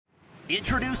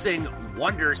Introducing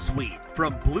Wondersuite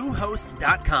from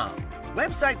Bluehost.com.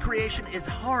 Website creation is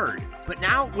hard, but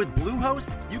now with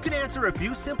Bluehost, you can answer a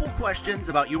few simple questions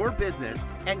about your business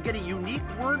and get a unique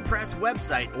WordPress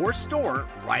website or store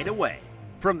right away.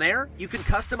 From there, you can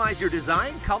customize your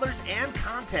design, colors, and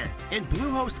content. And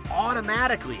Bluehost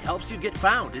automatically helps you get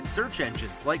found in search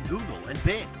engines like Google and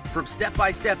Bing. From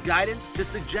step-by-step guidance to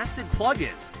suggested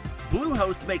plugins,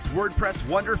 Bluehost makes WordPress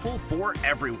wonderful for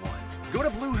everyone. Go to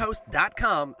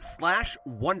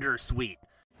bluehost.com/wondersuite.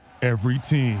 Every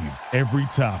team, every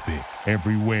topic,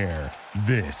 everywhere.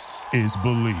 This is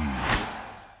Believe.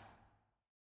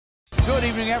 Good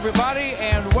evening, everybody,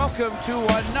 and welcome to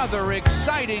another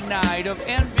exciting night of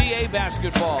NBA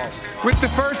basketball. With the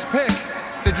first pick,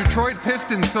 the Detroit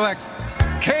Pistons select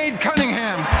Cade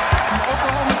Cunningham from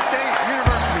Oklahoma State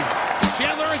University.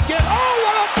 Chandler again. Oh,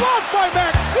 what a block by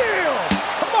Maxfield!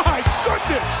 My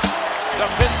goodness! The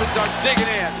Pistons are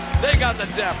digging in. They got the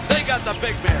depth. They got the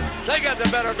big men. They got the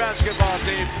better basketball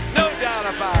team. No doubt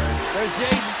about it. There's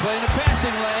Jaden playing the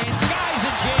passing lane. Skies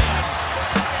a jam.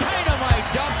 Dynamite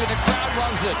dunk, and the crowd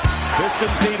loves it.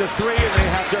 Pistons need a three, and they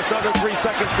have just under 3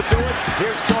 seconds to do it.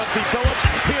 Here's Chauncey Billups.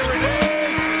 Here it is.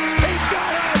 He's got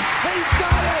it. He's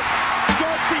got it.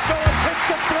 Chauncey Billups hits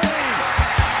the three.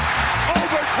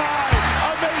 Overtime.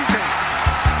 Amazing.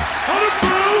 Out of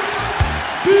bounds.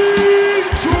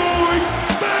 Detroit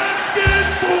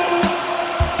basketball.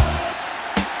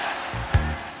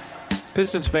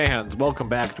 Pistons fans, welcome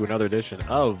back to another edition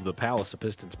of the Palace of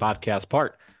Pistons Podcast,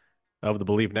 part of the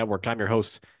Believe Network. I'm your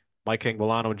host, Mike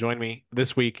Anguilano, and join me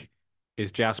this week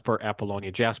is Jasper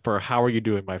Apollonia. Jasper, how are you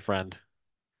doing, my friend?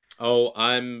 Oh,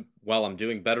 I'm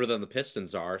doing better than the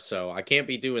Pistons are, so I can't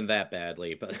be doing that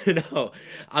badly. But no,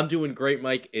 I'm doing great,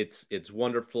 Mike. It's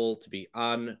wonderful to be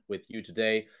on with you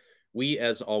today. We,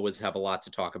 as always, have a lot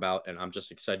to talk about, and I'm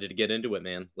just excited to get into it,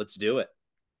 man. Let's do it.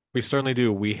 We certainly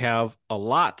do. We have a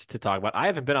lot to talk about. I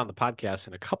haven't been on the podcast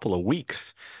in a couple of weeks.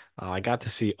 I got to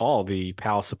see all the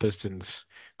Palace of Pistons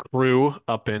crew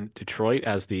up in Detroit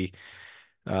as the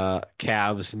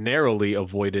Cavs narrowly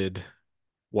avoided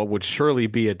what would surely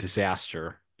be a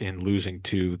disaster in losing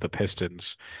to the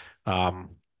Pistons,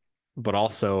 but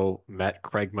also met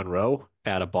Craig Monroe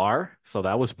at a bar. So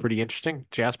that was pretty interesting.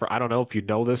 Jasper, I don't know if you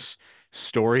know this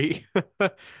story,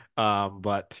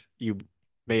 but you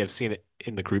may have seen it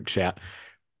in the group chat.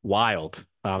 Wild.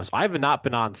 So I have not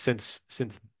been on since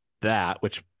that,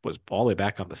 which was all the way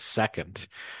back on the 2nd.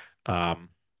 But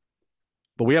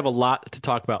we have a lot to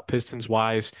talk about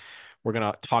Pistons-wise. We're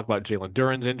going to talk about Jalen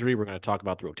Duren's injury. We're going to talk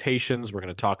about the rotations. We're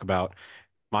going to talk about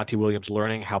Monty Williams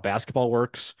learning how basketball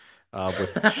works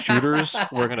with shooters.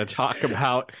 We're going to talk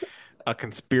about a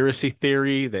conspiracy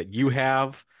theory that you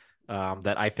have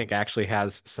that I think actually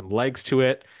has some legs to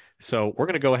it. So we're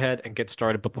going to go ahead and get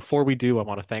started. But before we do, I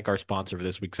want to thank our sponsor for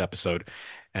this week's episode,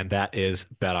 and that is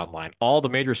BetOnline. All the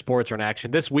major sports are in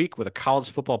action this week with the college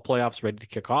football playoffs ready to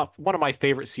kick off. One of my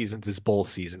favorite seasons is bowl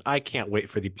season. I can't wait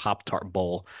for the Pop-Tart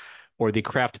Bowl or the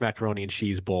Kraft Macaroni and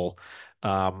Cheese Bowl.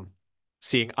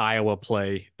 Seeing Iowa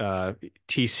play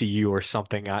TCU or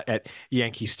something at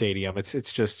Yankee Stadium.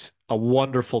 It's just a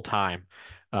wonderful time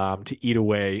to eat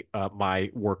away my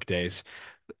work days.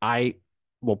 I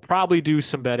will probably do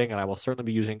some betting, and I will certainly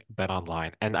be using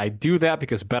BetOnline. And I do that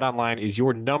because BetOnline is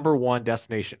your number one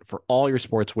destination for all your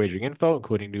sports wagering info,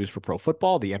 including news for pro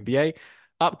football, the NBA,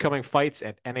 upcoming fights,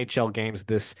 and NHL games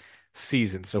this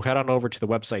season. So head on over to the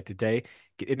website today.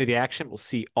 Get into the action. We'll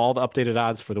see all the updated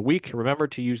odds for the week. Remember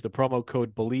to use the promo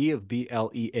code BELIEVE,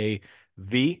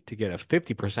 BLEAV, to get a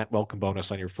 50% welcome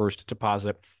bonus on your first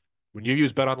deposit when you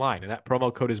use BetOnline. And that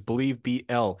promo code is BELIEVE,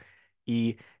 BLEAV,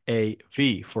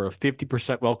 for a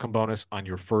 50% welcome bonus on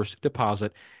your first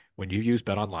deposit when you use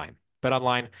BetOnline.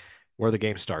 BetOnline, where the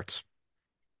game starts.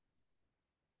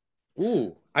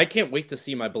 Ooh, I can't wait to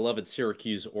see my beloved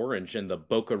Syracuse Orange in the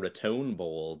Boca Raton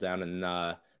Bowl down in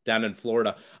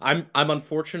Florida. I'm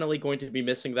unfortunately going to be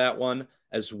missing that one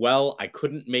as well. I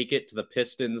couldn't make it to the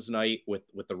Pistons night with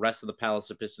the rest of the Palace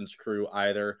of Pistons crew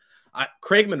either.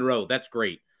 Craig Monroe, that's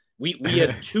great. We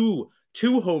had two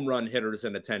home run hitters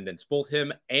in attendance, both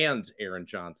him and Aaron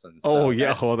Johnson.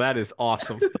 So that is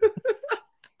awesome.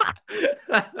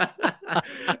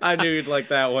 I knew you'd like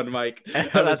that one, Mike.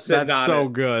 That's so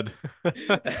good.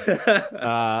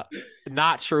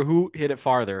 Not sure who hit it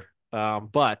farther,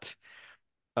 but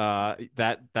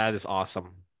that is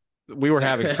awesome. We were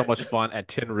having so much fun at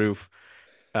Tin Roof,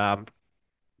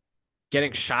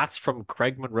 getting shots from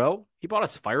Craig Monroe. He bought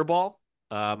us Fireball.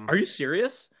 Are you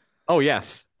serious? Oh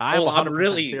yes, I'm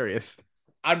 100% serious.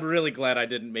 I'm really glad I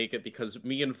didn't make it because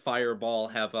me and Fireball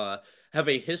have a have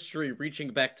a history reaching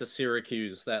back to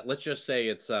Syracuse that, let's just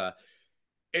say,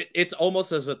 it's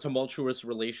almost as a tumultuous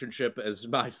relationship as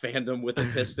my fandom with the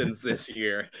Pistons this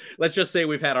year. Let's just say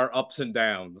we've had our ups and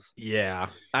downs. Yeah.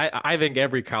 I think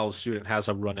every college student has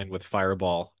a run-in with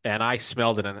Fireball, and I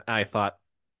smelled it and I thought,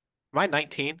 am I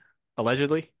 19,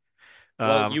 allegedly?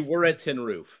 Well, you were at Tin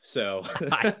Roof, so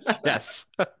yes.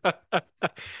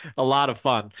 A lot of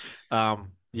fun.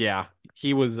 Yeah,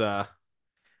 he was having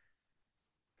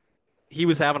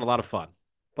a lot of fun.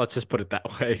 Let's just put it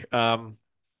that way.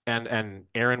 And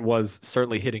Aaron was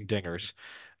certainly hitting dingers.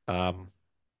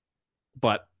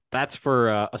 But that's for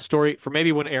a story for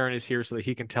maybe when Aaron is here so that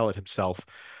he can tell it himself.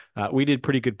 We did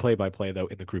pretty good play-by-play though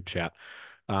in the group chat.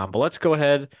 But let's go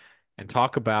ahead and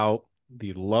talk about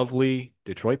the lovely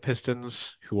Detroit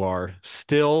Pistons, who are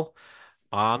still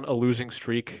on a losing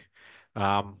streak.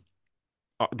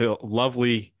 The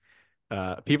lovely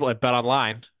people at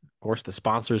BetOnline, of course, the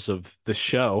sponsors of this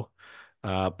show,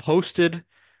 posted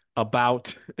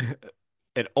about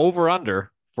an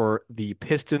over-under for the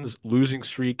Pistons losing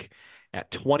streak at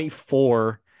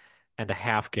 24 and a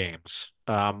half games.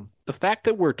 The fact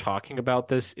that we're talking about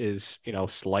this is,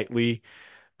 slightly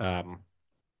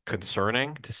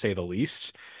concerning, to say the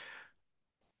least.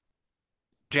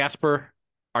 Jasper,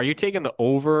 are you taking the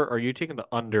over or are you taking the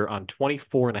under on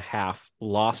 24 and a half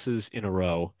losses in a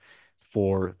row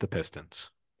for the Pistons?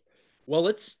 Well,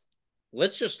 let's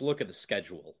just look at the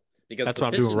schedule, because that's what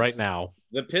I'm doing right now.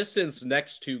 The Pistons'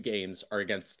 next 2 games are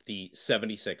against the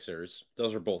 76ers.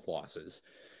 Those are both losses.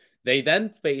 They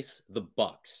then face the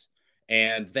Bucks,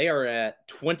 and they are at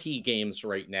 20 games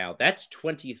right now. That's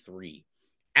 23.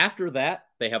 After that,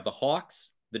 they have the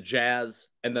Hawks, the Jazz,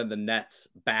 and then the Nets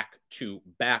back to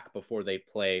back before they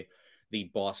play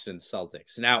the Boston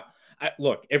Celtics. Now,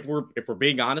 look, if we're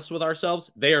being honest with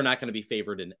ourselves, they are not going to be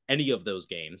favored in any of those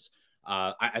games.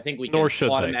 I think we can Nor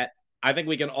should they. I think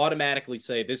we can automatically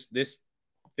say this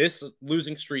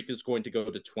losing streak is going to go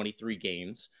to 23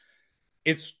 games.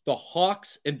 It's the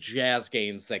Hawks and Jazz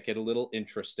games that get a little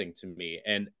interesting to me.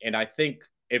 And I think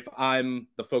if I'm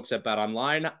the folks at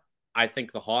BetOnline, I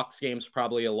think the Hawks game's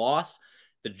probably a loss.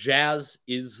 The Jazz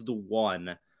is the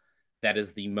one that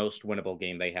is the most winnable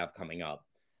game they have coming up.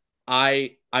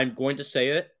 I'm going to say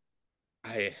it.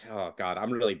 Oh God,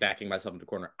 I'm really backing myself into a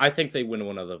corner. I think they win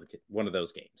one of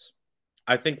those games.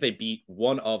 I think they beat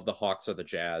one of the Hawks or the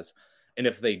Jazz. And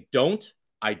if they don't,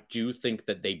 I do think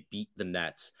that they beat the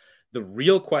Nets. The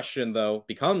real question, though,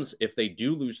 becomes if they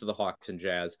do lose to the Hawks and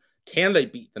Jazz, can they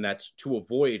beat the Nets to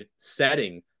avoid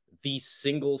setting the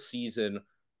single season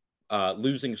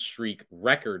losing streak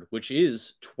record, which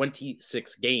is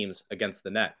 26 games against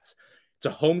the Nets? It's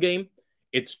a home game.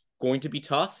 It's going to be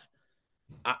tough.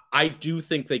 I do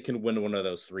think they can win one of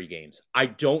those 3 games. I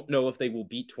don't know if they will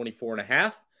beat 24 and a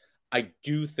half. I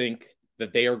do think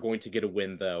that they are going to get a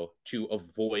win, though, to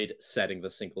avoid setting the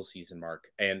single season mark.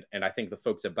 And I think the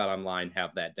folks at BetOnline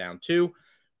have that down too.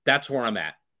 That's where I'm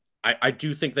at. I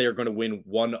do think they are going to win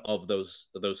one of those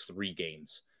 3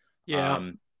 games. Yeah.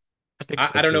 I think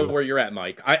so I don't know too. where you're at,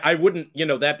 Mike. I wouldn't,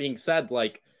 that being said,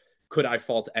 like, could I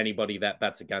fault anybody that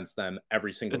bets against them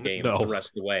every single game No. the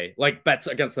rest of the way? Like, bets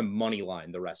against the money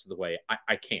line the rest of the way.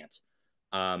 I can't.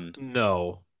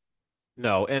 No.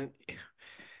 And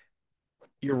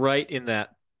you're right in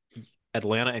that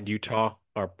Atlanta and Utah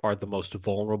are the most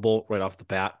vulnerable right off the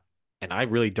bat. And I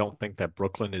really don't think that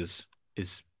Brooklyn is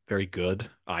very good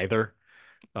either.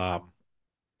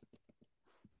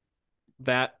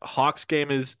 That Hawks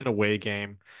game is an away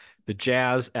game. The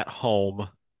Jazz at home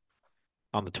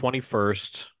on the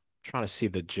 21st. I'm trying to see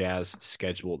the Jazz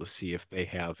schedule to see if they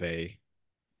have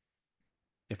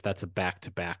if that's a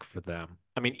back-to-back for them.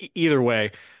 I mean, either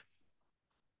way,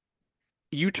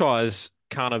 Utah is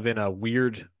kind of in a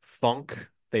weird funk.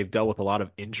 They've dealt with a lot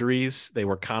of injuries. They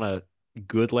were kind of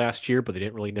good last year, but they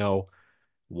didn't really know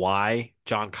why.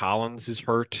 John Collins is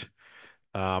hurt.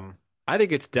 I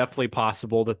think it's definitely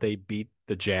possible that they beat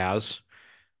the Jazz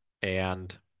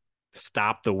and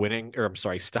stop the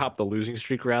losing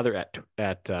streak rather at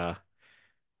right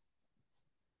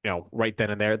then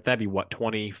and there. That'd be what,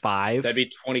 25? That'd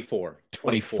be 24.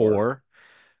 24.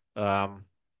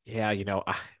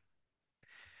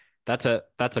 That's a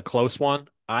close one.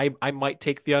 I might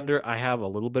take the under. I have a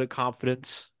little bit of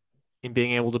confidence in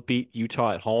being able to beat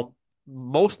Utah at home,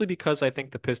 mostly because I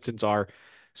think the Pistons are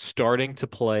starting to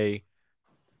play.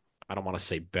 I don't want to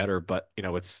say better, but it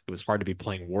was hard to be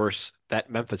playing worse. That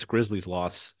Memphis Grizzlies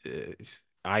loss,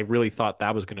 I really thought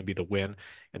that was going to be the win,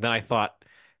 and then I thought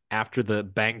after the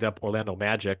banged up Orlando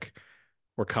Magic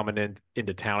were coming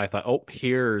into town, I thought, oh,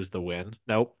 here's the win.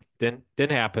 Nope, didn't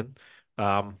happen.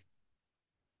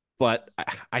 but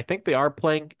I think they are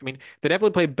playing. I mean, they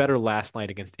definitely played better last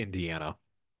night against Indiana.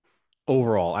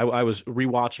 Overall, I was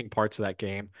rewatching parts of that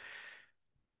game.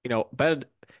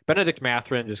 Benedict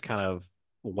Mathurin just kind of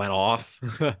went off,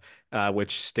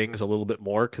 which stings a little bit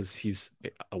more because he's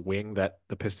a wing that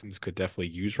the Pistons could definitely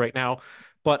use right now.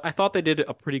 But I thought they did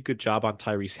a pretty good job on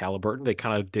Tyrese Halliburton. They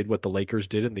kind of did what the Lakers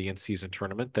did in the in-season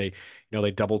tournament. They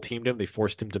double teamed him. They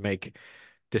forced him to make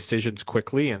decisions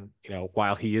quickly. And,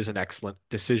 while he is an excellent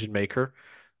decision maker,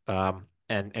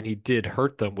 and he did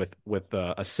hurt them with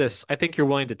assists, I think you're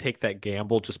willing to take that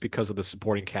gamble just because of the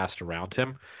supporting cast around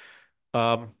him.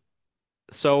 Um,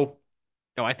 so,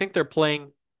 I think they're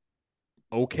playing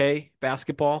okay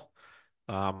basketball.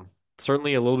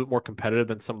 Certainly a little bit more competitive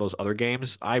than some of those other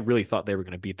games. I really thought they were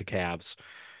going to beat the Cavs,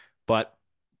 but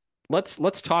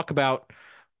let's talk about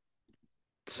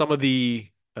some of the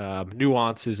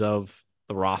nuances of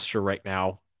the roster right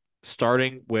now,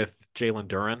 starting with Jalen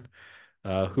Duren,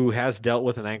 who has dealt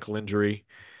with an ankle injury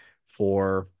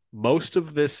for most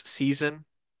of this season.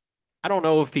 I don't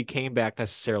know if he came back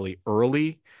necessarily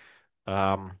early.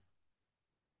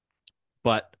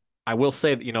 But I will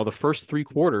say that, the first three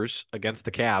quarters against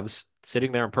the Cavs,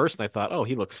 sitting there in person, I thought, oh,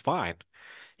 he looks fine.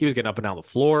 He was getting up and down the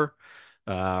floor.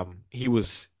 He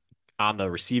was on the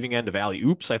receiving end of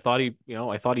alley-oops. I thought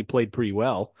he played pretty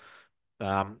well.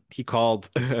 He called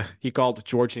he called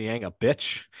George Niang a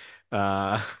bitch.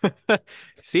 Uh,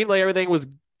 Seemed like everything was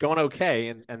going okay,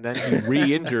 and then he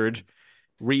re-injured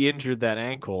that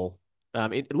ankle.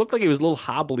 It looked like he was a little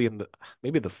hobbly in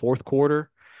maybe the fourth quarter.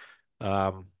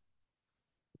 Um,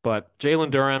 but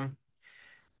Jalen Duren,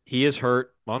 he is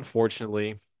hurt,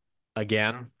 unfortunately.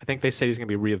 Again, I think they say he's going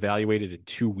to be reevaluated in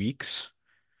 2 weeks,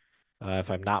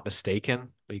 if I'm not mistaken.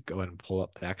 Let me go ahead and pull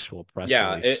up the actual press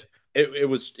release. It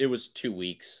was 2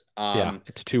 weeks. Yeah,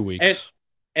 it's 2 weeks.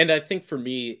 And I think for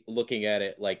me, looking at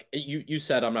it, like you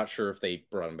said, I'm not sure if they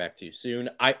brought him back too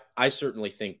soon. I certainly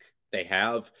think they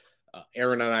have.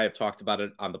 Aaron and I have talked about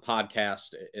it on the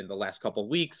podcast in the last couple of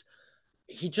weeks.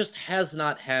 He just has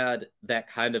not had that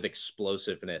kind of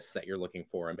explosiveness that you're looking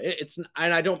for him. And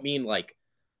I don't mean like,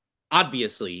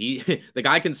 obviously, the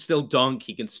guy can still dunk,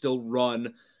 he can still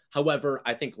run. However,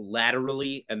 I think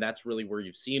laterally, and that's really where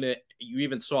you've seen it. You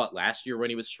even saw it last year when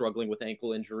he was struggling with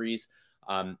ankle injuries.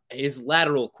 His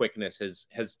lateral quickness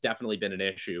has definitely been an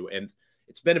issue, and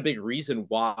it's been a big reason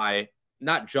why.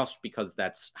 Not just because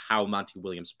that's how Monty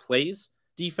Williams plays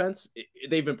defense.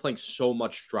 They've been playing so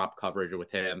much drop coverage with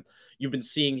him. You've been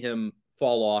seeing him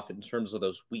fall off in terms of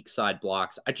those weak side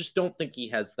blocks. I just don't think he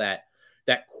has that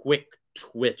quick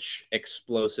twitch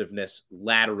explosiveness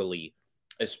laterally,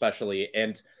 especially.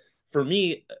 And for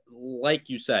me, like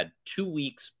you said, 2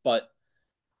 weeks, but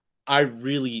I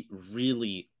really,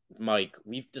 really, Mike,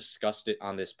 we've discussed it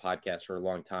on this podcast for a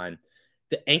long time.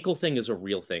 The ankle thing is a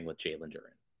real thing with Jalen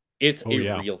Duren. It's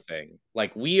real thing.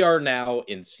 Like, we are now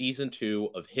in season 2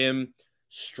 of him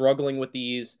struggling with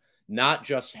these, not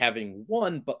just having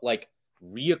one, but like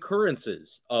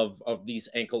reoccurrences of these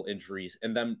ankle injuries,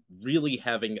 and them really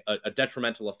having a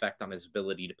detrimental effect on his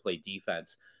ability to play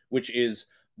defense, which is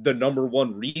the number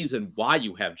one reason why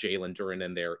you have Jalen Duren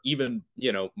in there, even,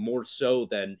 more so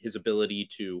than his ability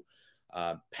to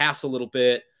pass a little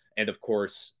bit. And of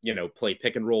course, play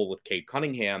pick and roll with Cade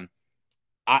Cunningham.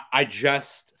 I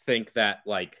just think that,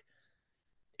 like,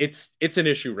 it's an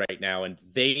issue right now, and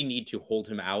they need to hold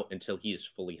him out until he is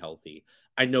fully healthy.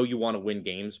 I know you want to win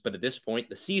games, but at this point,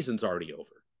 the season's already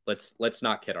over. Let's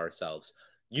not kid ourselves.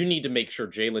 You need to make sure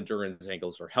Jalen Duren's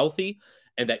ankles are healthy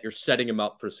and that you're setting him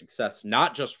up for success,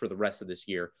 not just for the rest of this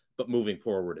year, but moving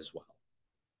forward as well.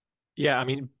 Yeah, I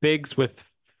mean, Biggs with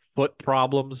foot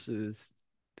problems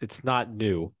it's not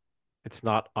new. It's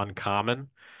not uncommon.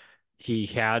 He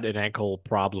had an ankle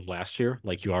problem last year,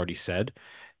 like you already said.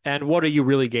 And what are you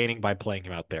really gaining by playing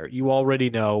him out there? You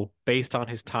already know, based on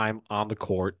his time on the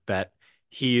court, that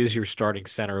he is your starting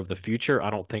center of the future. I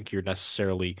don't think you're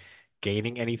necessarily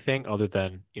gaining anything other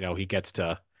than, he gets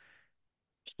to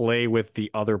play with the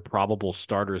other probable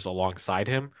starters alongside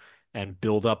him and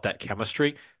build up that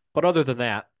chemistry. But other than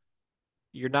that,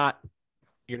 you're not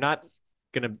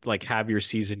gonna like have your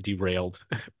season derailed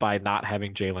by not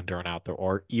having Jalen Duren out there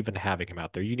or even having him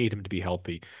out there. You need him to be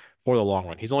healthy for the long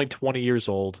run. He's only 20 years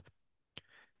old.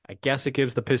 I guess it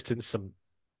gives the Pistons some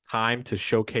time to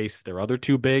showcase their other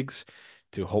two bigs,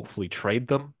 to hopefully trade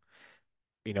them,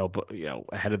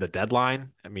 ahead of the deadline.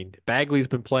 I mean, Bagley's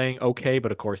been playing okay,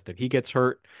 but of course then he gets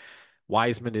hurt.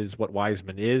 Wiseman is what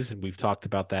Wiseman is, and we've talked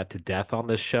about that to death on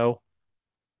this show.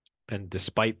 And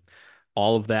despite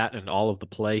all of that and all of the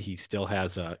play, he still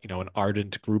has an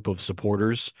ardent group of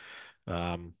supporters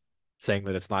saying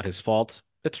that it's not his fault.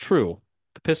 it's true.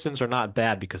 The Pistons are not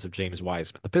bad because of James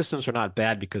Wiseman. The Pistons are not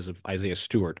bad because of Isaiah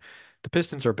Stewart. The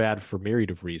Pistons are bad for a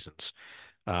myriad of reasons.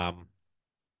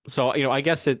 So, I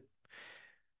guess it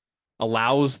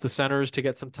allows the centers to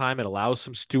get some time. It allows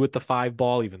some Stu at the 5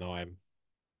 ball, even though I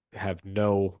have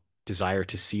no desire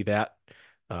to see that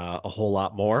a whole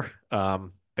lot more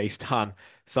based on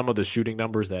some of the shooting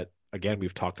numbers that, again,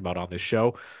 we've talked about on this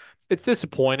show. It's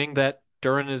disappointing that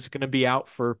Duren is going to be out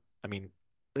for,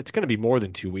 it's going to be more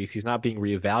than 2 weeks. He's not being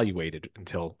reevaluated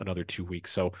until another 2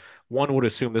 weeks. So one would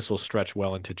assume this will stretch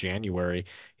well into January,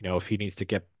 if he needs to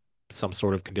get some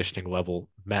sort of conditioning level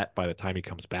met by the time he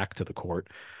comes back to the court.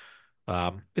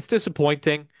 It's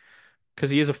disappointing because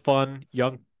he is a fun,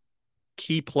 young,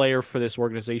 key player for this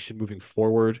organization moving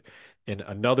forward in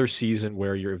another season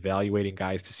where you're evaluating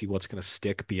guys to see what's going to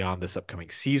stick beyond this upcoming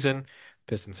season.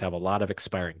 Pistons have a lot of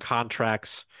expiring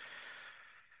contracts.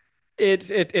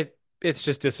 It's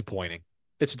just disappointing.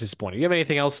 It's disappointing. You have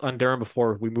anything else on Duren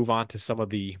before we move on to some of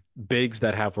the bigs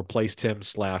that have replaced him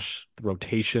 / the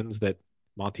rotations that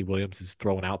Monty Williams is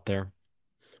throwing out there?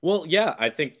 Well, yeah, I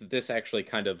think that this actually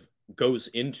kind of goes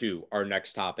into our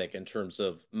next topic in terms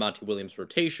of Monty Williams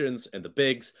rotations and the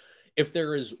bigs. If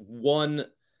there is one,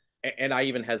 and I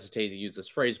even hesitate to use this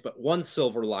phrase, but one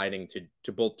silver lining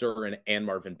to both Duren and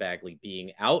Marvin Bagley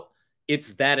being out,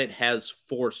 it's that it has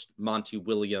forced Monty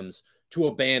Williams to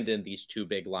abandon these two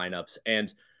big lineups.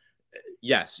 And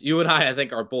yes, you and I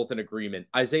think, are both in agreement.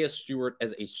 Isaiah Stewart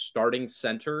as a starting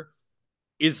center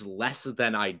is less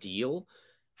than ideal.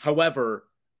 However,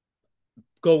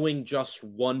 going just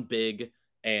one big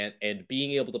and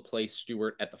being able to play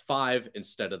Stewart at the 5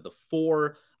 instead of the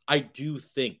 4, I do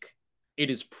think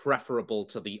it is preferable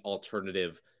to the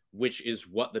alternative, which is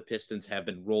what the Pistons have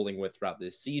been rolling with throughout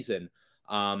this season.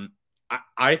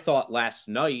 I thought last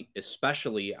night,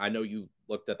 especially, I know you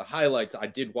looked at the highlights. I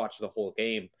did watch the whole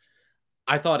game.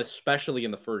 I thought especially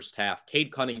in the first half,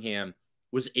 Cade Cunningham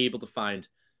was able to find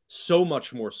so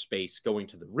much more space going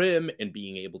to the rim and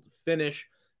being able to finish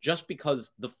just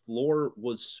because the floor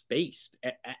was spaced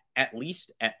at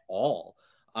least at all.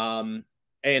 And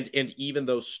even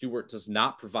though Stewart does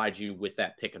not provide you with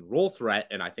that pick and roll threat,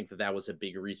 and I think that was a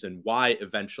big reason why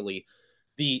eventually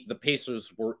the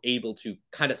Pacers were able to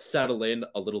kind of settle in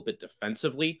a little bit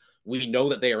defensively. We know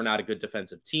that they are not a good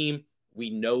defensive team. We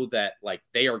know that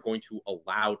they are going to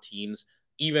allow teams,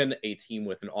 even a team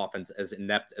with an offense as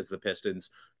inept as the Pistons,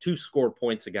 to score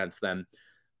points against them.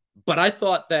 But I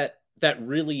thought that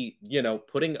really,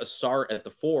 putting Ausar at the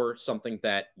 4, something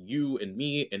that you and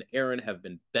me and Aaron have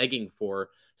been begging for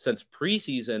since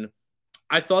preseason,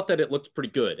 I thought that it looked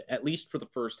pretty good, at least for the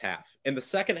first half. In the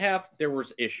second half, there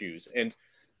was issues. And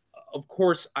of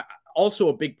course, also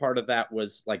a big part of that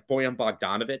was Bojan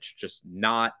Bogdanovic just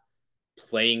not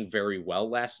playing very well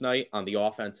last night on the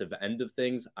offensive end of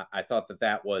things. I thought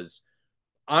that was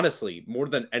honestly, more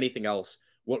than anything else,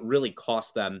 what really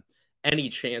cost them any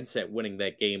chance at winning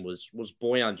that game was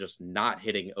Bojan just not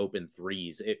hitting open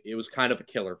threes. It was kind of a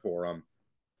killer for them.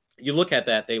 You look at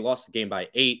that, they lost the game by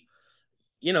 8.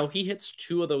 He hits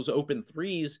 2 of those open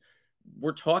threes.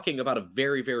 We're talking about a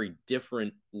very, very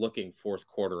different looking fourth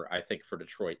quarter, I think, for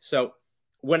Detroit. So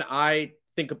when I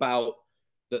think about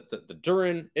the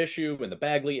Duren issue and the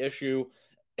Bagley issue,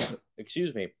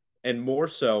 excuse me, and more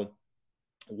so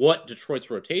what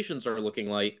Detroit's rotations are looking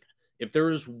like, if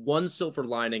there is one silver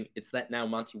lining, it's that now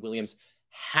Monty Williams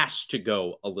has to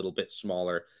go a little bit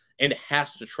smaller and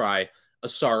has to try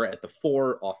Ausar at the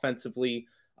 4 offensively,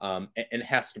 and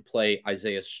has to play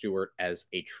Isaiah Stewart as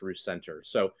a true center.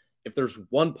 So if there's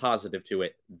one positive to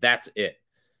it, that's it.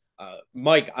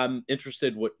 Mike, I'm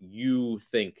interested what you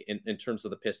think in terms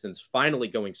of the Pistons finally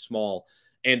going small,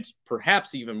 and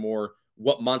perhaps even more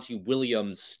what Monty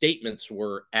Williams' statements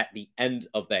were at the end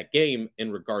of that game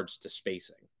in regards to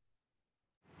spacing.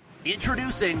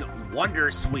 Introducing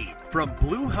Wondersuite from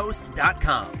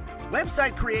Bluehost.com.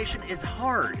 Website creation is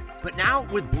hard, but now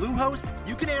with Bluehost,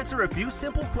 you can answer a few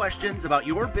simple questions about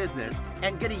your business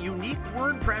and get a unique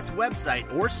WordPress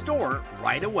website or store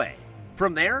right away.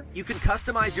 From there, you can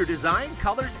customize your design,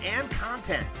 colors, and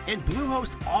content. And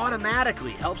Bluehost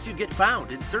automatically helps you get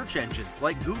found in search engines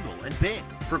like Google and Bing.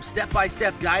 From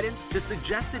step-by-step guidance to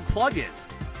suggested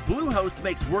plugins, Bluehost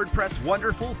makes WordPress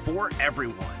wonderful for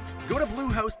everyone. Go to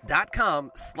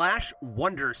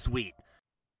Bluehost.com/Wondersuite.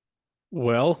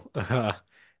 Well,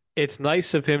 it's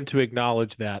nice of him to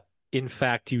acknowledge that, in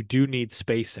fact, you do need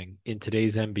spacing in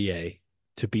today's NBA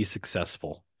to be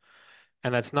successful.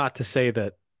 And that's not to say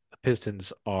that the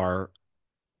Pistons are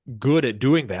good at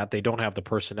doing that. They don't have the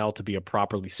personnel to be a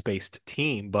properly spaced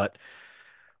team. But,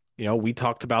 we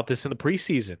talked about this in the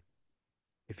preseason.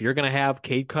 if you're going to have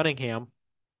Cade Cunningham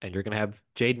and you're going to have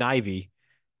Jaden Ivey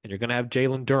and you're going to have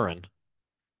Jalen Duren,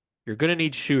 you're going to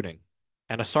need shooting.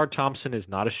 And Ausar Thompson is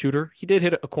not a shooter. He did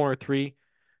hit a corner three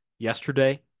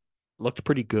yesterday. Looked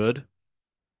pretty good.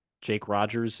 Jake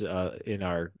Rogers in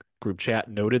our group chat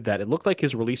noted that it looked like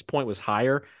his release point was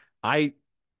higher. I,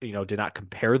 did not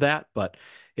compare that, but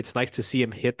it's nice to see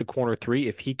him hit the corner three.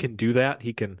 If he can do that,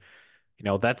 he can,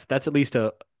 that's at least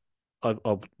a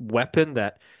weapon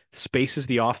that spaces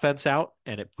the offense out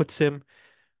and it puts him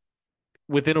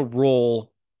within a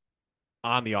role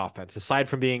on the offense. Aside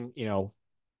from being,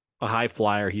 a high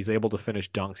flyer, he's able to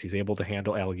finish dunks. He's able to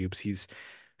handle alley-oops. He's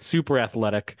super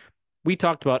athletic. We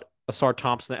talked about Ausar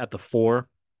Thompson at the 4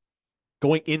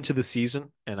 going into the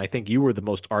season, and I think you were the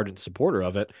most ardent supporter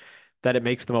of it, that it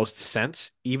makes the most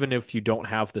sense, even if you don't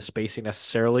have the spacing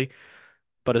necessarily.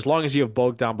 But as long as you have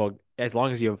Bojan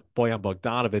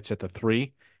Bogdanovic at the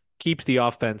 3, keeps the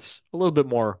offense a little bit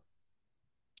more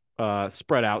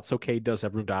spread out, so Cade does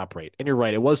have room to operate. And you're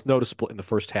right, it was noticeable in the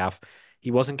first half. He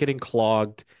wasn't getting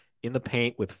clogged in the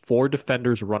paint with 4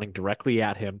 defenders running directly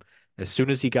at him as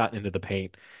soon as he got into the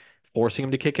paint, forcing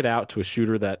him to kick it out to a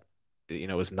shooter that,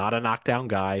 is not a knockdown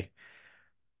guy.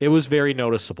 It was very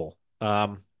noticeable.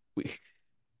 I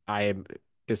am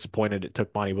disappointed it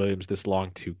took Monty Williams this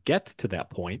long to get to that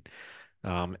point.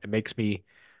 It makes me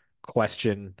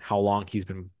question how long he's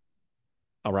been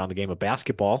around the game of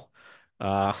basketball.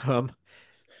 Because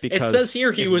it says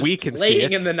here he was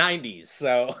playing in the 90s,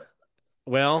 so...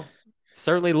 Well,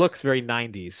 certainly looks very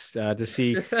 90s to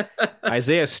see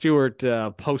Isaiah Stewart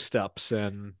post-ups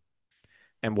and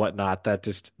whatnot. That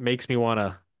just makes me want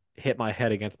to hit my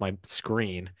head against my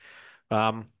screen.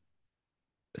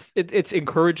 It's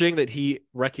encouraging that he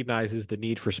recognizes the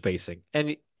need for spacing.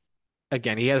 And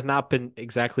again, he has not been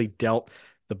exactly dealt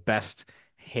the best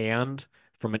hand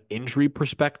from an injury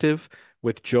perspective,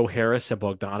 with Joe Harris and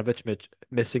Bogdanovic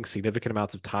missing significant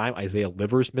amounts of time. Isaiah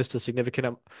Livers missed a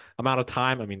significant amount of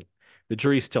time. I mean, the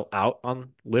jury's still out on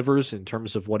Livers in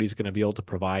terms of what he's going to be able to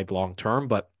provide long-term,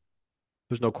 but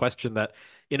there's no question that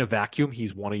in a vacuum,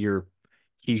 he's one of your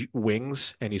key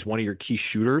wings and he's one of your key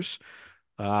shooters.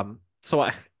 So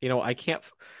I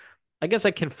guess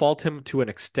I can fault him to an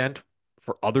extent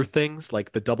for other things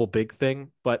like the double big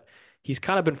thing, but he's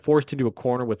kind of been forced into a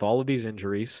corner with all of these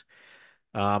injuries.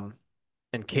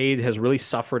 And Cade has really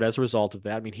suffered as a result of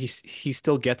that. I mean, he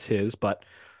still gets his, but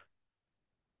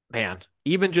man,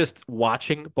 even just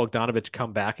watching Bogdanovic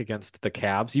come back against the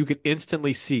Cavs, you could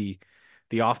instantly see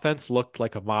the offense looked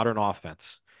like a modern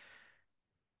offense.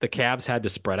 The Cavs had to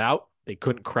spread out. They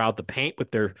couldn't crowd the paint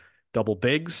with their double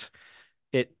bigs.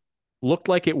 It looked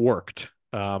like it worked.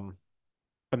 And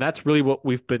that's really what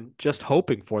we've been just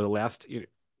hoping for the last,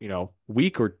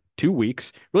 week or 2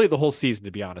 weeks, really the whole season,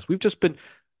 to be honest. We've just been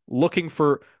looking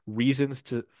for reasons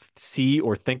to see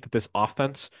or think that this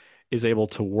offense is able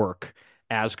to work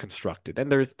as constructed. And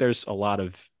there's a lot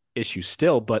of issues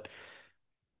still, but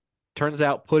turns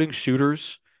out putting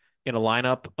shooters in a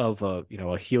lineup of a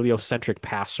heliocentric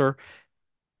passer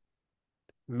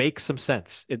makes some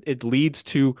sense. It leads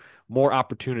to more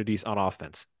opportunities on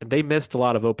offense. And they missed a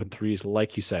lot of open threes,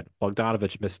 like you said.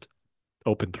 Bogdanovic missed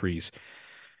open threes.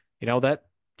 That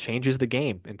changes the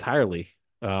game entirely.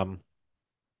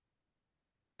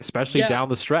 Especially down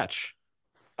the stretch.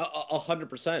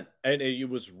 100%. And it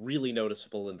was really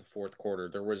noticeable in the fourth quarter.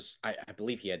 There was, I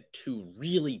believe he had 2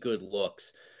 really good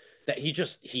looks that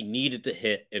he needed to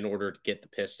hit in order to get the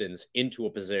Pistons into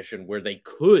a position where they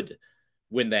could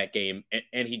win that game.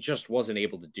 And he just wasn't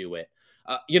able to do it.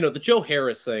 The Joe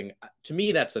Harris thing, to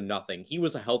me, that's a nothing. He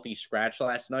was a healthy scratch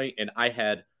last night, and I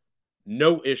had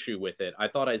no issue with it. I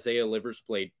thought Isaiah Livers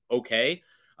played okay.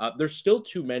 There's still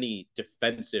too many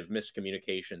defensive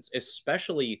miscommunications,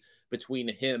 especially between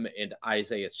him and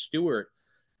Isaiah Stewart.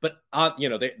 But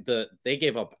they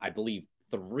gave up, I believe,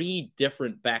 3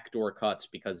 different backdoor cuts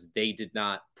because they did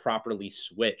not properly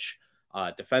switch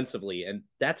defensively, and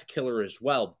that's a killer as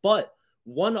well. But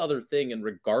one other thing in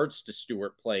regards to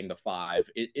Stewart playing the 5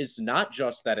 is not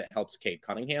just that it helps Cade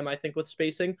Cunningham, I think, with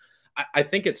spacing. I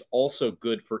think it's also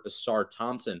good for Ausar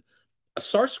Thompson.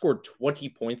 Ausar scored 20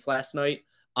 points last night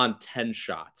on 10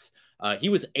 shots. He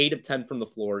was 8 of 10 from the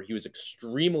floor. He was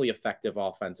extremely effective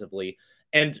offensively.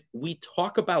 And we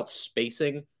talk about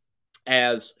spacing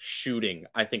as shooting,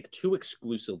 I think, too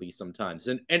exclusively sometimes.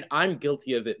 And I'm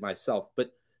guilty of it myself.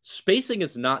 But spacing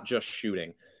is not just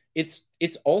shooting. It's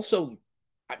also,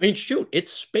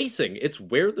 it's spacing. It's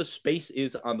where the space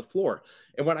is on the floor.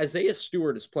 And when Isaiah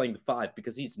Stewart is playing the 5,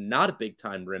 because he's not a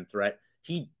big-time rim threat,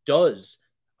 he does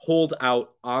hold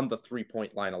out on the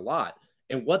three-point line a lot.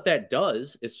 And what that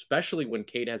does, especially when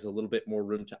Cade has a little bit more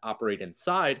room to operate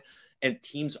inside and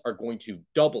teams are going to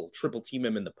double, triple team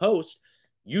him in the post,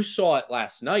 you saw it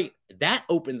last night. That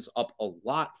opens up a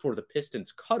lot for the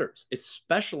Pistons cutters,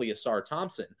 especially Ausar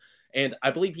Thompson. And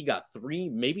I believe he got 3,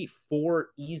 maybe 4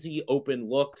 easy open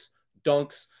looks,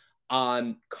 dunks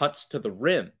on cuts to the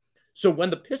rim. So when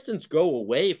the Pistons go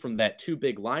away from that 2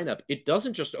 big lineup, it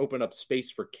doesn't just open up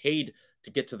space for Cade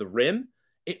to get to the rim.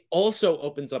 It also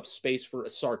opens up space for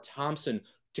Ausar Thompson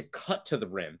to cut to the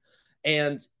rim.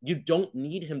 And you don't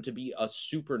need him to be a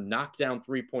super knockdown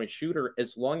 3-point shooter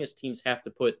as long as teams have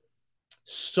to put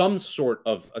some sort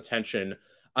of attention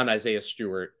on Isaiah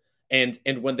Stewart. And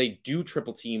when they do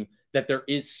triple team, that there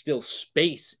is still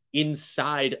space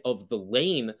inside of the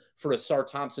lane for Ausar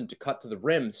Thompson to cut to the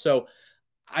rim. So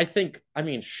I think, on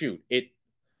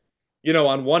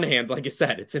one hand, like I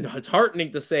said, it's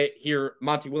heartening to hear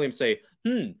Monty Williams say,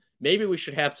 maybe we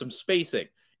should have some spacing.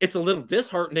 It's a little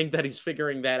disheartening that he's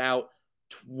figuring that out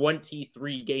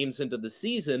 23 games into the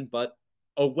season, but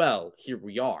oh well, here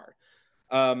we are.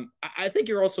 I think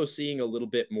you're also seeing a little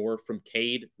bit more from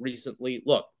Cade recently.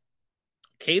 Look,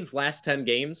 Cade's last 10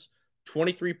 games,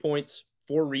 23 points,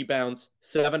 4 rebounds,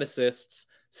 7 assists,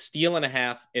 steal and a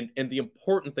half, and the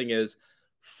important thing is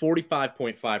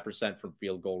 45.5% from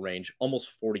field goal range, almost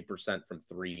 40% from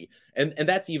 3. And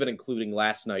that's even including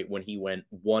last night when he went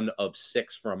 1 of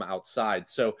 6 from outside.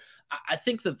 So I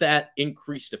think that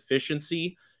increased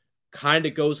efficiency kind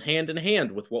of goes hand in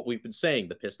hand with what we've been saying.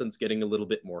 The Pistons getting a little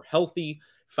bit more healthy,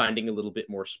 finding a little bit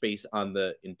more space on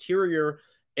the interior.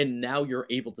 And now you're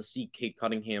able to see Cade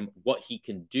Cunningham, what he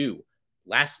can do.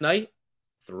 Last night,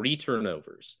 3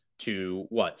 turnovers to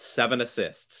 7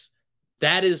 assists.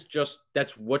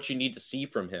 That's what you need to see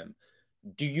from him.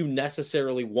 Do you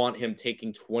necessarily want him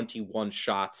taking 21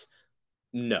 shots?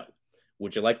 No.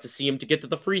 Would you like to see him to get to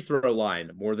the free throw line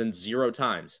more than 0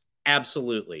 times?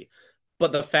 Absolutely.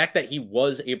 But the fact that he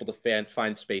was able to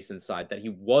find space inside, that he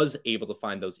was able to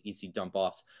find those easy dump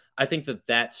offs, I think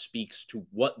that speaks to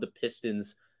what the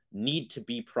Pistons need to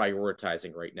be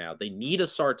prioritizing right now. They need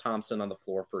Ausar Thompson on the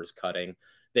floor for his cutting.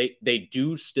 They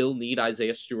do still need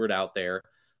Isaiah Stewart out there.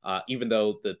 Even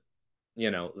though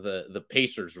the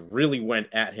Pacers really went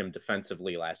at him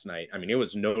defensively last night. I mean, it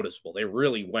was noticeable. They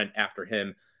really went after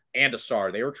him and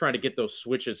Ausar. They were trying to get those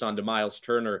switches onto Miles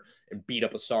Turner and beat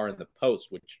up Ausar in the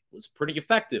post, which was pretty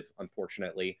effective,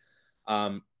 unfortunately.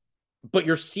 But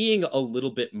you're seeing a little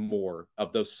bit more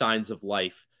of those signs of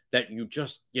life that you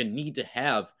need to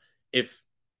have if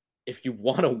you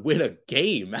want to win a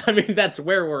game. I mean, that's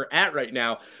where we're at right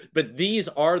now. But these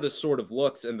are the sort of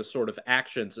looks and the sort of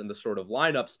actions and the sort of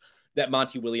lineups that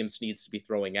Monty Williams needs to be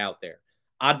throwing out there.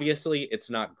 Obviously, it's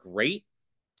not great.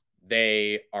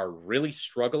 They are really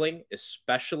struggling,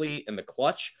 especially in the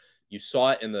clutch. You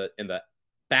saw it in the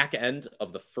back end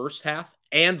of the first half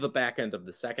and the back end of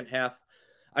the second half.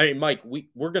 I mean, Mike,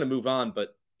 we're going to move on,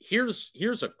 but here's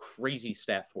a crazy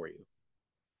stat for you.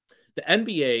 The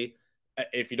NBA,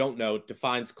 if you don't know,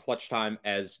 defines clutch time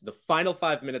as the final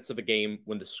 5 minutes of a game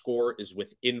when the score is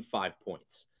within 5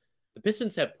 points. The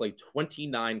Pistons have played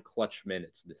 29 clutch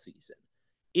minutes this season.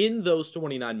 In those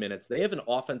 29 minutes, they have an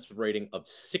offensive rating of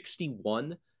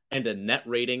 61 and a net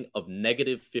rating of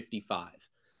negative 55.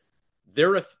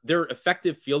 Their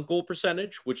effective field goal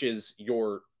percentage, which is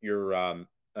your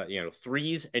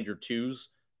threes and your twos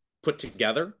put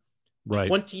together, right,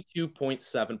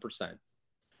 22.7%.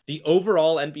 The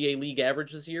overall NBA league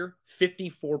average this year,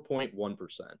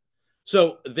 54.1%.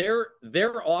 So their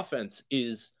offense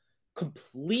is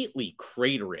completely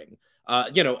cratering.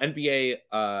 NBA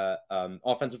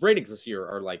offensive ratings this year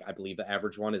are I believe the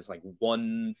average one is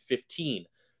 115.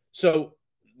 So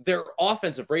their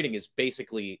offensive rating is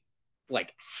basically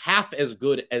half as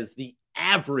good as the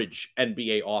average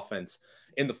NBA offense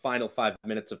in the final 5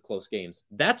 minutes of close games.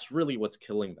 That's really what's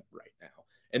killing them right now.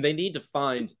 And they need to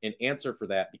find an answer for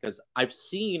that, because I've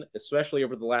seen, especially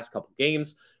over the last couple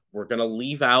games, we're going to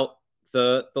leave out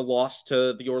the loss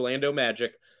to the Orlando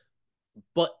Magic,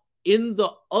 but in the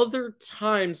other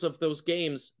times of those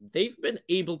games, they've been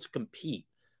able to compete.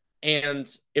 And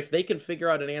if they can figure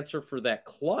out an answer for that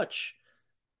clutch,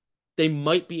 they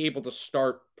might be able to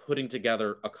start putting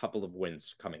together a couple of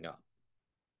wins coming up.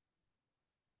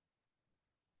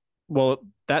 Well,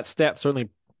 that stat certainly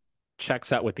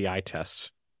checks out with the eye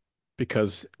test,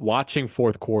 because watching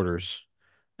fourth quarters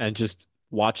and just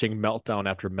watching meltdown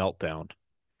after meltdown,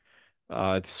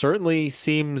 it certainly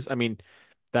seems,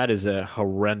 that is a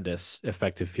horrendous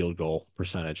effective field goal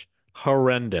percentage.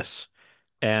 Horrendous.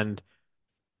 And,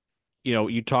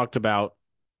 you talked about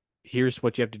here's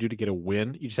what you have to do to get a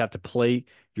win. You just have to play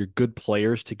your good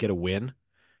players to get a win.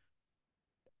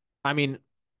 I mean,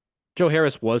 Joe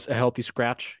Harris was a healthy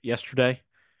scratch yesterday,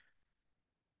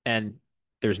 and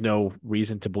there's no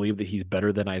reason to believe that he's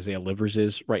better than Isaiah Livers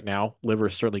is right now.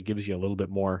 Livers certainly gives you a little bit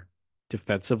more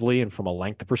defensively and from a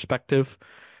length perspective,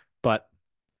 but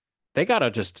they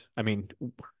gotta just, I mean,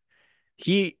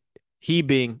 he he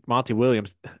being Monty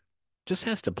Williams just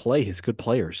has to play his good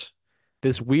players.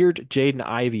 This weird Jaden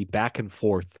Ivey back and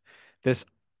forth, this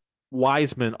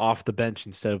Wiseman off the bench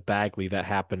instead of Bagley that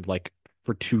happened like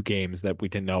for 2 games that we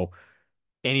didn't know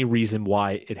any reason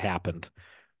why it happened.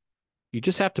 You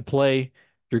just have to play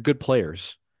your good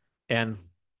players. And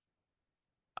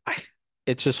I,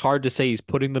 it's just hard to say he's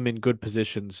putting them in good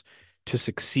positions to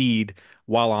succeed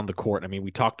while on the court. I mean,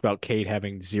 we talked about Cade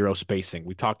having zero spacing.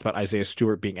 We talked about Isaiah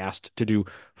Stewart being asked to do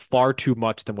far too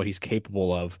much than what he's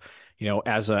capable of,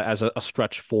 as a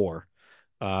stretch four.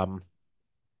 Um,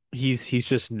 he's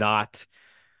just not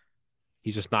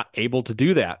able to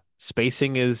do that.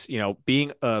 Spacing is,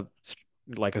 being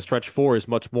like a stretch four is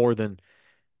much more than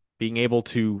being able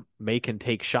to make and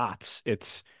take shots.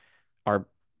 Are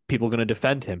people going to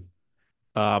defend him?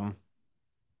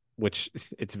 Which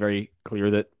it's very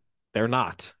clear that they're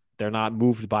not. They're not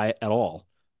moved by it at all.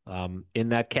 In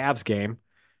that Cavs game,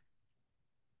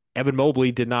 Evan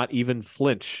Mobley did not even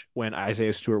flinch when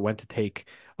Isaiah Stewart went to take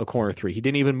a corner three. He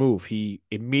didn't even move. He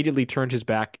immediately turned his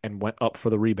back and went up for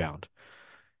the rebound.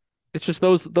 It's just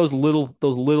those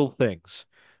little things.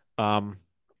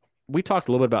 We talked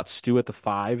a little bit about Stu at the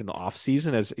 5 in the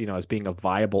offseason as being a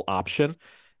viable option,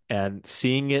 and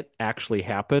seeing it actually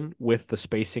happen with the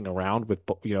spacing around with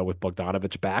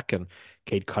Bogdanovich back and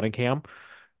Cade Cunningham.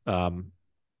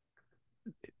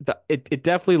 It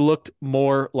definitely looked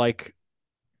more like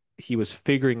he was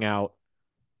figuring out,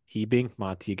 he being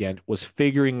Monty again, was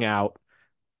figuring out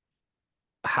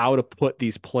how to put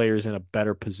these players in a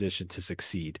better position to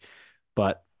succeed.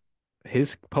 But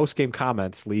his post-game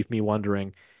comments leave me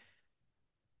wondering,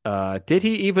 did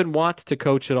he even want to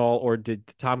coach at all, or did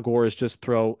Tom Gores just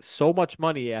throw so much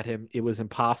money at him it was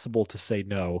impossible to say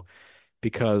no?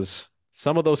 Because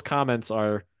some of those comments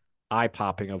are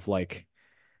eye-popping of like,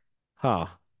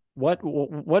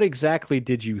 what exactly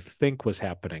did you think was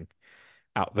happening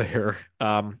out there?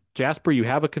 Jasper, you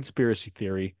have a conspiracy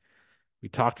theory. We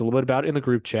talked a little bit about it in the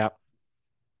group chat.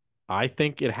 I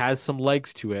think it has some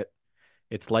legs to it.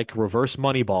 It's like reverse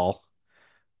Moneyball,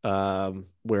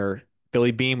 where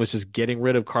Billy Beane was just getting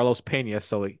rid of Carlos Pena,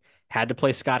 so he had to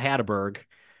play Scott Hatteberg.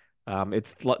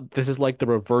 This is like the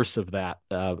reverse of that.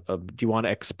 Do you want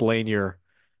to explain your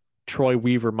Troy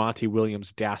Weaver, Monty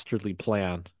Williams dastardly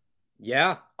plan?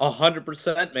 Yeah,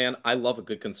 100%, man. I love a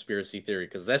good conspiracy theory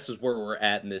because this is where we're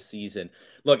at in this season.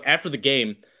 Look, after the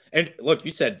game, and look,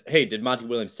 you said, hey, did Monty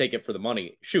Williams take it for the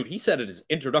money? Shoot, he said at his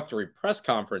introductory press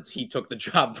conference he took the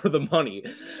job for the money.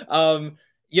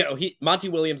 Monty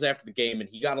Williams after the game, and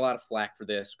he got a lot of flack for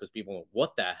this because people went,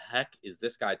 what the heck is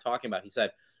this guy talking about? He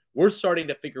said, we're starting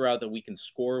to figure out that we can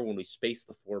score when we space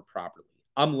the floor properly.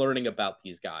 I'm learning about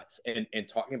these guys and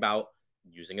talking about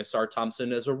using Ausar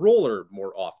Thompson as a roller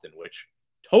more often, which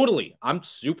totally I'm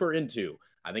super into.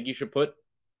 I think you should put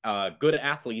good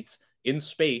athletes in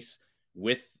space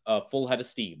with a full head of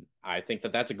steam. I think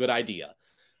that that's a good idea,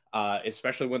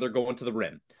 especially when they're going to the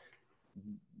rim.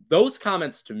 Those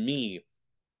comments to me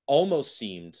almost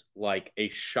seemed like a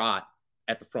shot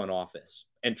at the front office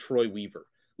and Troy Weaver.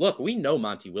 Look, we know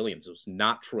Monty Williams was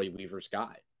not Troy Weaver's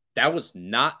guy. That was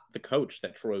not the coach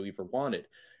that Troy Weaver wanted.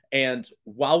 And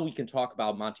while we can talk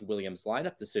about Monty Williams'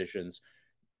 lineup decisions,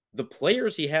 the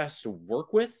players he has to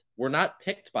work with were not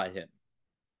picked by him.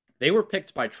 They were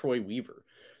picked by Troy Weaver.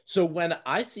 So when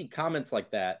I see comments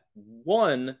like that,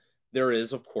 one, there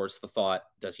is, of course, the thought,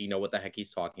 does he know what the heck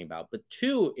he's talking about? But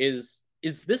two, is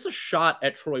this a shot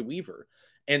at Troy Weaver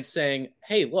and saying,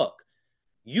 hey, look,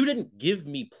 you didn't give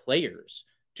me players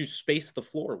to space the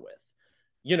floor with.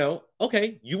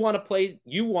 Okay, you want to play,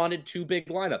 you wanted 2 big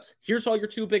lineups. Here's all your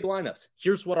 2 big lineups.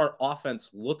 Here's what our offense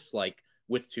looks like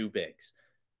with 2 bigs.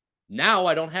 Now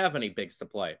I don't have any bigs to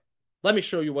play. Let me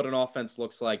show you what an offense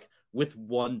looks like with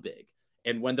 1 big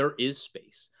and when there is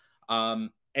space. And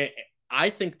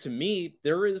I think to me,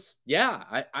 there is,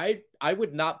 I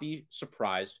would not be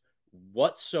surprised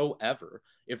whatsoever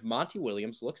if Monty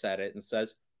Williams looks at it and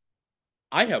says,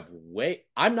 I'm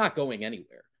not going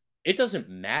anywhere. It doesn't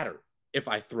matter if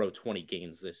I throw 20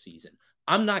 games this season.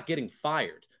 I'm not getting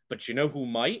fired. But you know who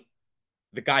might?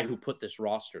 The guy who put this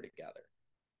roster together.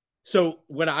 So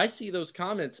when I see those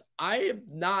comments, I am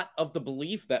not of the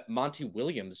belief that Monty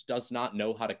Williams does not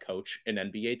know how to coach an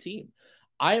NBA team.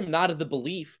 I am not of the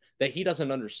belief that he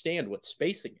doesn't understand what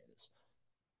spacing is.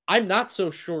 I'm not so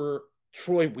sure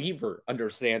Troy Weaver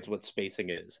understands what spacing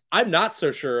is. I'm not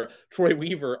so sure Troy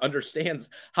Weaver understands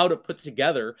how to put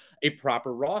together a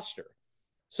proper roster.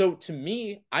 So to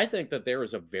me, I think that there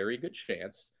is a very good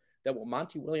chance that what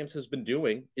Monty Williams has been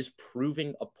doing is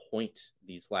proving a point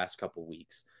these last couple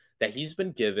weeks, that he's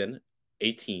been given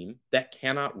a team that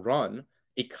cannot run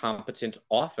a competent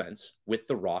offense with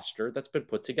the roster that's been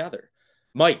put together.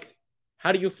 Mike,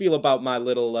 how do you feel about my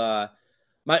little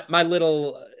my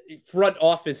little front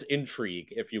office intrigue,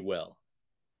 if you will?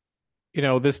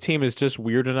 This team is just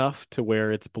weird enough to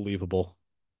where it's believable,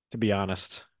 to be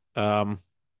honest.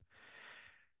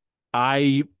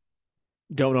 I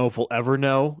don't know if we'll ever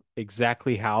know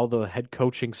exactly how the head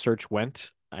coaching search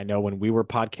went. I know when we were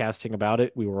podcasting about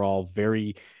it, we were all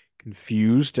very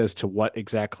confused as to what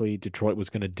exactly Detroit was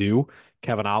going to do.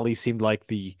 Kevin Ollie seemed like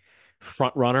the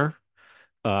front runner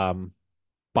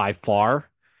by far,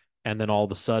 and then all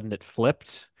of a sudden it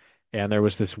flipped, and there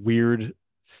was this weird,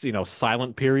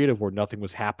 silent period of where nothing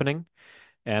was happening.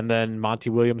 And then Monty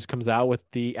Williams comes out with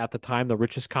at the time, the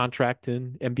richest contract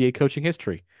in NBA coaching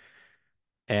history.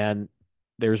 And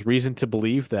there's reason to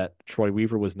believe that Troy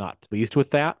Weaver was not pleased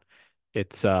with that.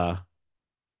 It's kind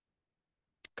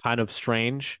of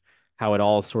strange how it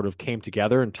all sort of came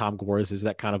together, and Tom Gores is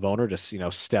that kind of owner, just,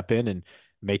 step in and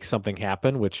make something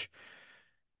happen, which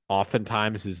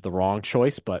oftentimes is the wrong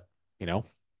choice, but,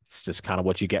 it's just kind of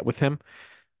what you get with him.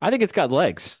 I think it's got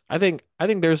legs. I think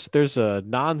there's a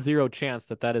non-zero chance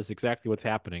that is exactly what's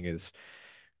happening. Is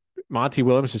Monty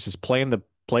Williams is just playing the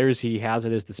players he has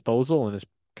at his disposal and is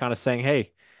kind of saying,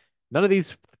 "Hey, none of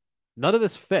this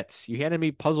fits. You handed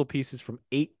me puzzle pieces from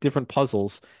 8 different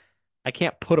puzzles. I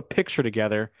can't put a picture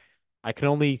together. I can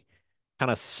only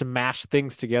kind of smash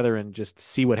things together and just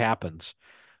see what happens."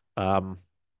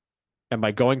 And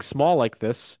by going small like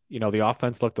this, the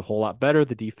offense looked a whole lot better.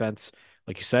 The defense,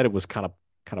 like you said, it was kind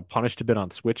of punished a bit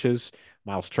on switches.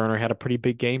 Miles Turner had a pretty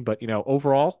big game, but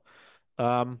overall,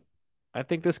 I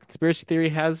think this conspiracy theory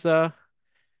has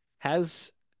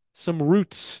some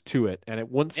roots to it, and it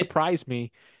wouldn't surprise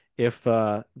me if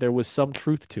there was some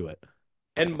truth to it.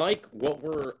 And Mike, what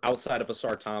were, outside of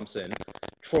Ausar Thompson,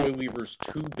 Troy Weaver's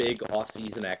 2 big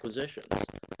offseason acquisitions?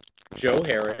 Joe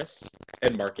Harris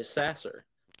and Marcus Sasser.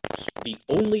 The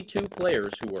only 2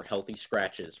 players who were healthy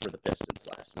scratches for the Pistons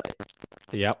last night.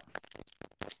 Yep.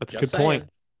 That's a good point.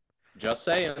 Just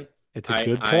saying. It's a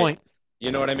good point.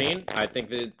 You know what I mean? I think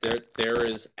that there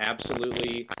is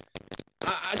absolutely...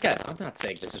 Again, I'm not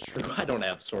saying this is true. I don't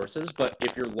have sources, but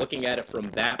if you're looking at it from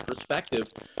that perspective,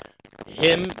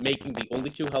 him making the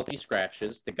only 2 healthy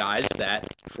scratches, the guys that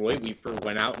Troy Weaver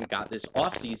went out and got this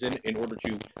offseason in order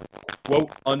to,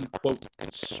 quote, unquote,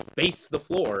 space the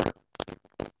floor,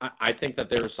 I think that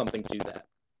there is something to that.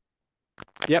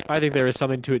 Yep, I think there is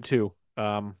something to it, too.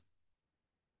 Joe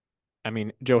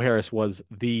Harris was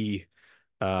the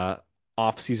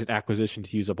off-season acquisition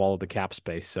to use up all of the cap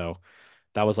space, so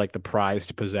that was like the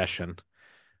prized possession,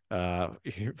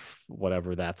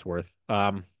 whatever that's worth.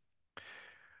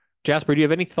 Jasper, do you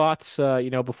have any thoughts,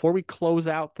 before we close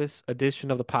out this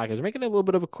edition of the podcast? We're making it a little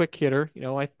bit of a quick hitter.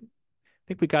 I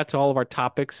think we got to all of our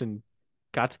topics and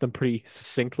got to them pretty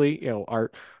succinctly. Are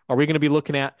we going to be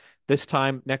looking at this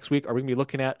time next week? Are we going to be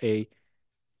looking at a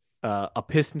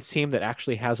Pistons team that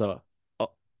actually has a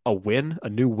win, a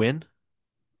new win?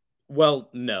 Well,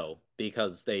 no,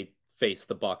 because they faced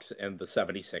the Bucks and the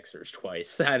 76ers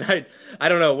twice. And I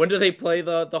don't know. When do they play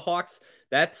the Hawks?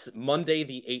 That's Monday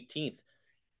the 18th.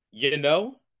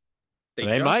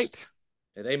 They might.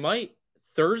 They might.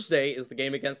 Thursday is the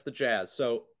game against the Jazz.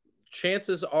 So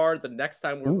chances are the next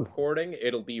time we're recording,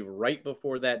 it'll be right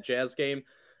before that Jazz game.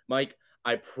 Mike,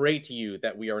 I pray to you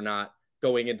that we are not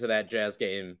going into that Jazz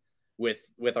game with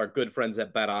our good friends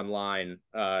at Bet Online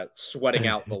sweating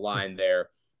out the line there.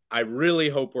 I really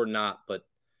hope we're not, but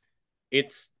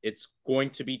it's going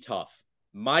to be tough.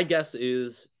 My guess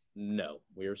is no.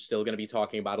 We're still going to be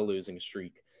talking about a losing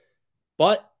streak.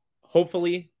 But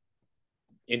hopefully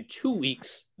in 2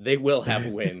 weeks, they will have a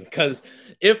win. Because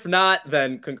if not,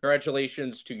 then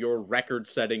congratulations to your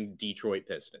record-setting Detroit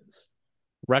Pistons.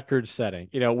 Record-setting.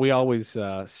 We always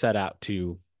set out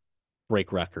to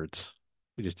break records.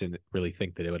 We just didn't really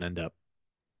think that it would end up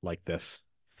like this.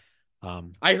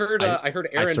 I heard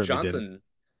Aaron Johnson. Didn't.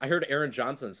 I heard Aaron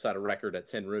Johnson set a record at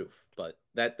Tin Roof, but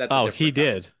that's he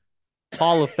did.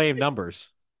 Hall of Fame numbers.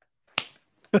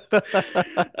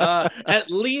 At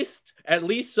least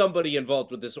somebody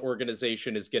involved with this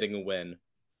organization is getting a win.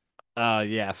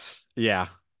 Yes. Yeah.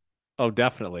 Oh,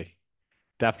 definitely.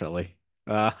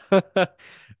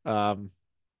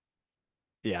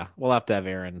 Yeah, we'll have to have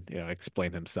Aaron,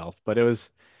 explain himself, but it was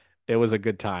a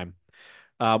good time.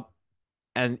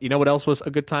 And you know what else was a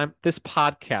good time? This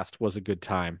podcast was a good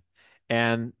time.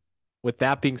 And with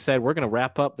that being said, we're going to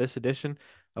wrap up this edition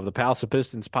of the Palace of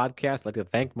Pistons podcast. I'd like to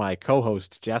thank my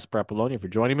co-host, Jasper Apollonia, for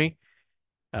joining me.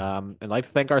 And I'd like to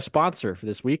thank our sponsor for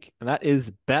this week, and that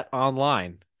is Bet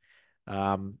Online.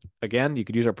 Again, you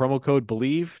could use our promo code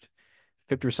BELIEVED,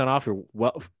 50%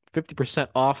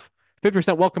 off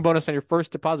 50% welcome bonus on your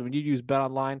first deposit when you use Bet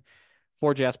Online.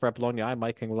 For Jasper Apollonia, I'm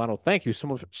Mike Anguilano. Thank you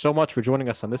so much for joining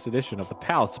us on this edition of the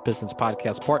Palace of Pistons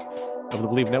Podcast, part of the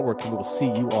Believe Network, and we will see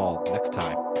you all next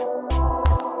time.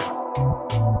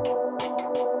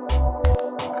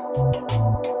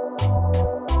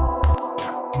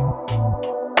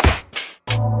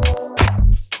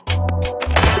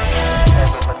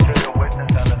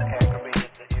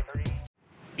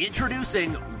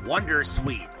 Introducing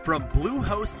Wondersuite from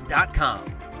Bluehost.com.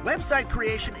 Website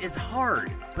creation is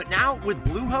hard, but now with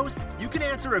Bluehost, you can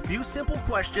answer a few simple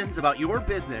questions about your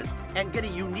business and get a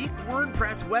unique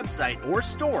WordPress website or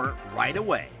store right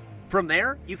away. From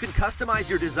there, you can customize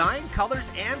your design,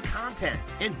 colors, and content,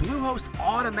 and Bluehost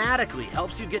automatically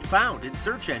helps you get found in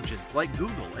search engines like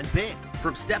Google and Bing.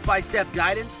 From step-by-step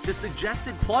guidance to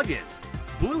suggested plugins,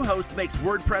 Bluehost makes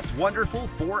WordPress wonderful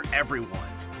for everyone.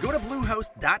 Go to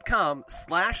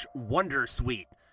bluehost.com/wondersuite.